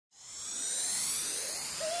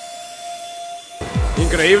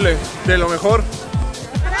Increíble, de lo mejor.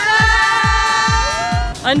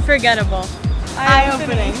 Unforgettable.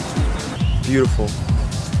 Eye-opening. Beautiful.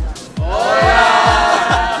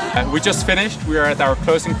 We just finished. We are at our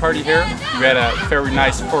closing party here. We had a very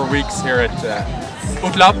nice 4 weeks here at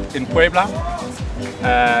UDLAP in Puebla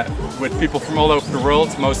with people from all over the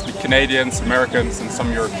world, mostly Canadians, Americans and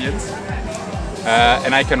some Europeans.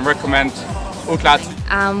 And I can recommend UDLAP.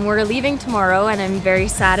 We're leaving tomorrow and I'm very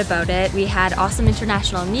sad about it. We had awesome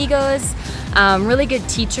international amigos, really good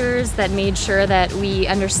teachers that made sure that we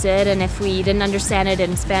understood, and if we didn't understand it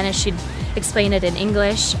in Spanish, she'd explain it in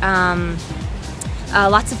English.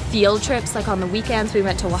 Lots of field trips, like on the weekends we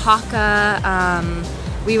went to Oaxaca,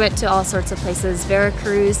 we went to all sorts of places,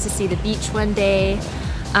 Veracruz to see the beach one day.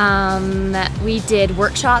 We did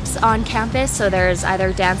workshops on campus, so there's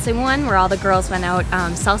either dancing one where all the girls went out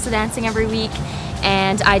salsa dancing every week,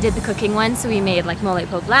 and I did the cooking one, so we made like mole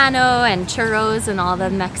poblano and churros and all the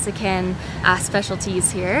Mexican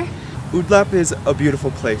specialties here. UDLAP is a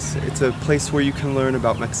beautiful place. It's a place where you can learn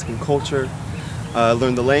about Mexican culture,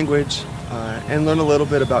 learn the language, and learn a little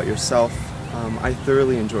bit about yourself. I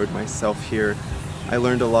thoroughly enjoyed myself here. I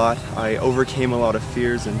learned a lot. I overcame a lot of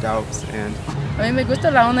fears and doubts. And a mí me gusta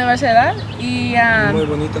la universidad y Muy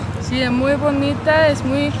bonita. sí, es muy bonita, es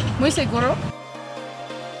muy seguro.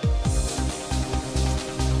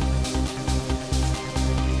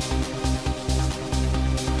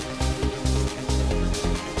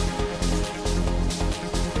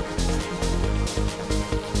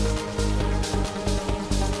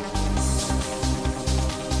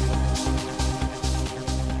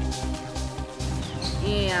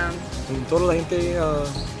 Toda la gente,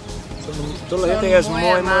 toda la gente es muy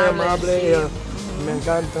amable. Me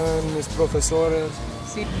encantan mis profesores.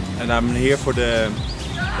 Sí. And I'm here for the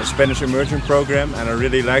Spanish immersion program, and I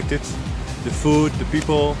really liked it. The food, the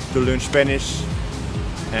people, to learn Spanish,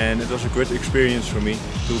 and it was a great experience for me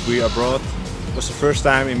to be abroad. It was the first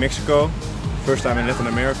time in Mexico, first time in Latin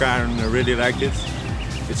America, and I really liked it.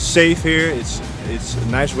 It's safe here, it's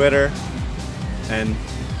nice weather, and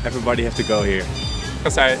everybody has to go here.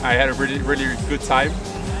 Because I had a really good time,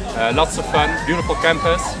 lots of fun, beautiful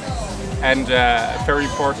campus, and very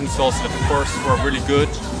important is also that the courses were really good.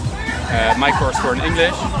 My course were in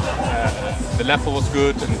English, the level was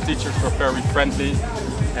good and the teachers were very friendly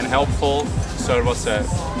and helpful, so it was a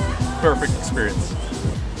perfect experience.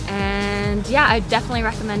 And yeah, I definitely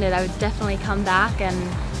recommend it. I would definitely come back, and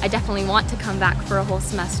I definitely want to come back for a whole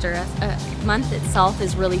semester. A month itself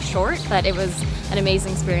is really short, but it was an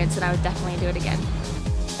amazing experience and I would definitely do it again.